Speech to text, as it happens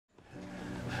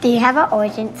Do you have an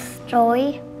origin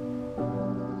story?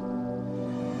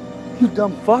 You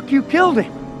dumb fuck, you killed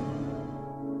him!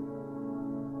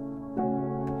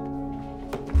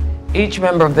 Each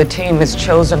member of the team is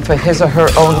chosen for his or her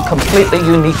own completely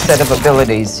unique set of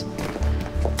abilities.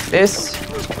 This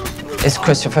is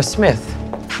Christopher Smith,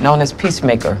 known as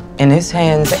Peacemaker. In his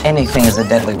hands, anything is a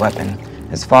deadly weapon.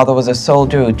 His father was a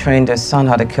soldier who trained his son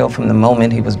how to kill from the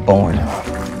moment he was born.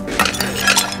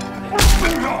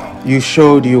 You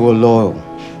showed you were loyal.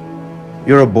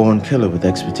 You're a born killer with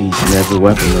expertise in every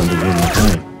weapon under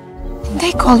humankind.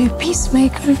 They call you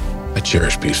Peacemaker. I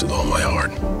cherish peace with all my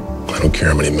heart. I don't care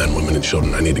how many men, women, and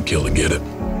children I need to kill to get it.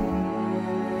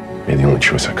 Made the only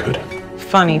choice I could.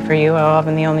 Funny for you how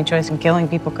often the only choice in killing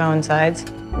people coincides.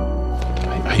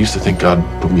 I used to think God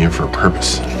put me here for a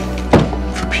purpose.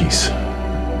 For peace.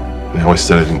 And I always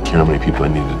said I didn't care how many people I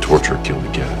needed to torture or kill to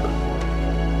get it.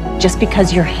 Just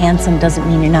because you're handsome doesn't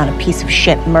mean you're not a piece of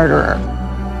shit murderer.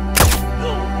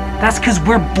 That's because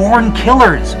we're born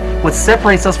killers. What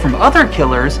separates us from other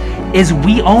killers is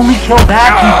we only kill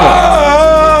bad people.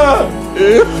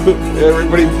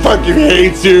 Everybody fucking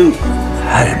hates you.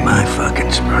 How did my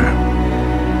fucking sperm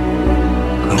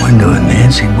go into a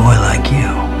Nancy boy like you?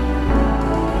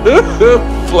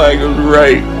 Flag was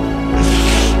right.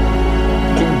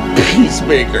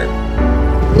 Peacemaker.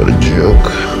 What a joke.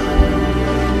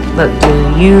 Look,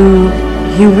 dude,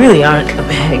 you really aren't a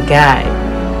bad guy.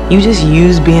 You just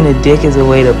use being a dick as a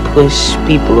way to push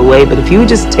people away. But if you would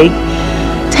just take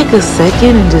a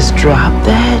second and just drop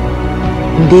that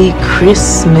and be Chris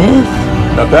Smith.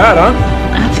 Not bad, huh?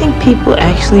 I think people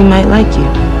actually might like you.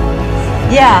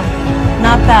 Yeah,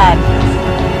 not bad.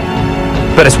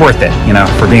 But it's worth it, you know,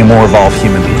 for being a more evolved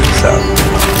human being, so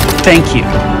thank you.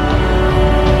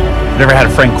 I've never had a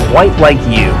friend quite like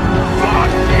you.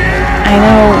 I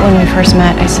know when we first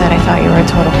met, I said I thought you were a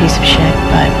total piece of shit,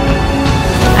 but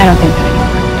I don't think that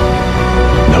anymore.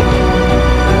 No.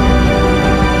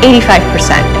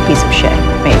 85% a piece of shit,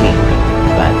 maybe.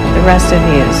 But the rest of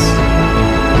you is...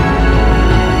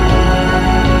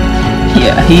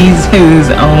 Yeah, he's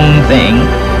his own thing.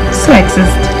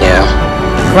 Sexist. Yeah.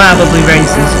 Probably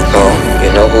racist. Oh,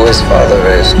 you know who his father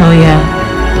is? Oh, yeah.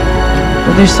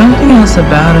 But there's something else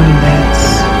about him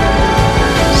that's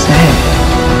sad.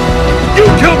 You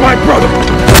killed my brother!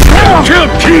 You killed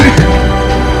Keith!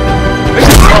 And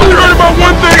you only heard about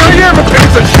one thing, I am a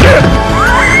piece of shit!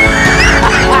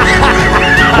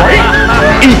 Right?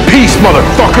 Eat peace,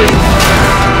 motherfucker!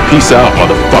 Peace out,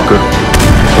 motherfucker.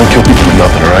 Don't kill people for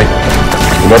nothing, alright?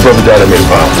 When my brother died, I made a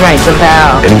vow. Right, the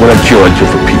vow. Anyone I kill, I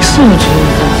kill for peace. Oh,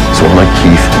 Jesus. So unlike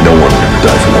Keith, no one will ever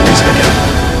die for no reason again.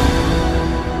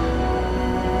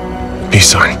 Peace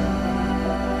sign.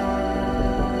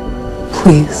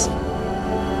 Please,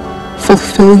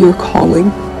 fulfill your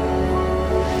calling.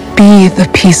 Be the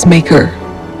peacemaker.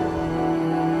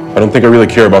 I don't think I really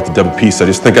care about the double peace. I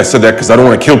just think I said that because I don't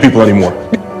want to kill people anymore.